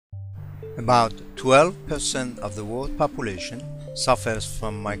About 12% of the world population suffers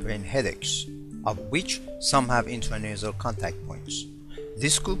from migraine headaches, of which some have intranasal contact points.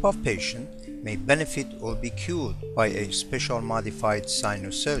 This group of patients may benefit or be cured by a special modified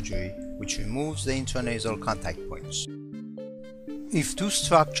sinus surgery which removes the intranasal contact points. If two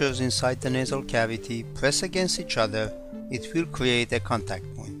structures inside the nasal cavity press against each other, it will create a contact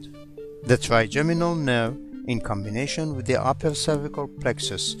point. The trigeminal nerve, in combination with the upper cervical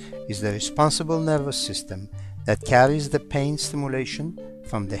plexus, is the responsible nervous system that carries the pain stimulation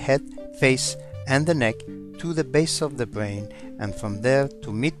from the head, face, and the neck to the base of the brain, and from there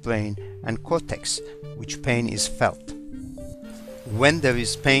to midbrain and cortex, which pain is felt. When there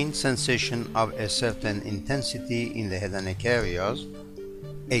is pain sensation of a certain intensity in the head and neck areas,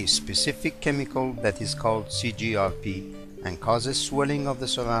 a specific chemical that is called CGRP and causes swelling of the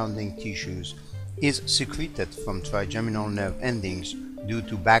surrounding tissues is secreted from trigeminal nerve endings due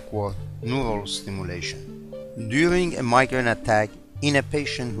to backward neural stimulation. During a migraine attack in a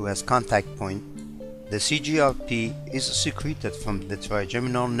patient who has contact point, the CGRP is secreted from the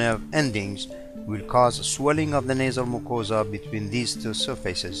trigeminal nerve endings will cause swelling of the nasal mucosa between these two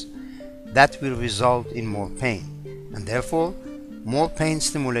surfaces that will result in more pain, and therefore more pain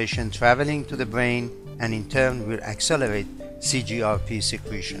stimulation traveling to the brain and in turn will accelerate CGRP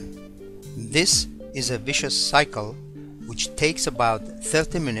secretion. This is a vicious cycle which takes about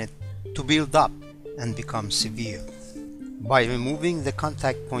 30 minutes to build up and become severe. By removing the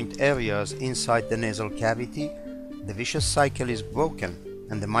contact point areas inside the nasal cavity, the vicious cycle is broken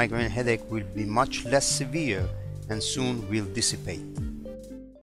and the migraine headache will be much less severe and soon will dissipate.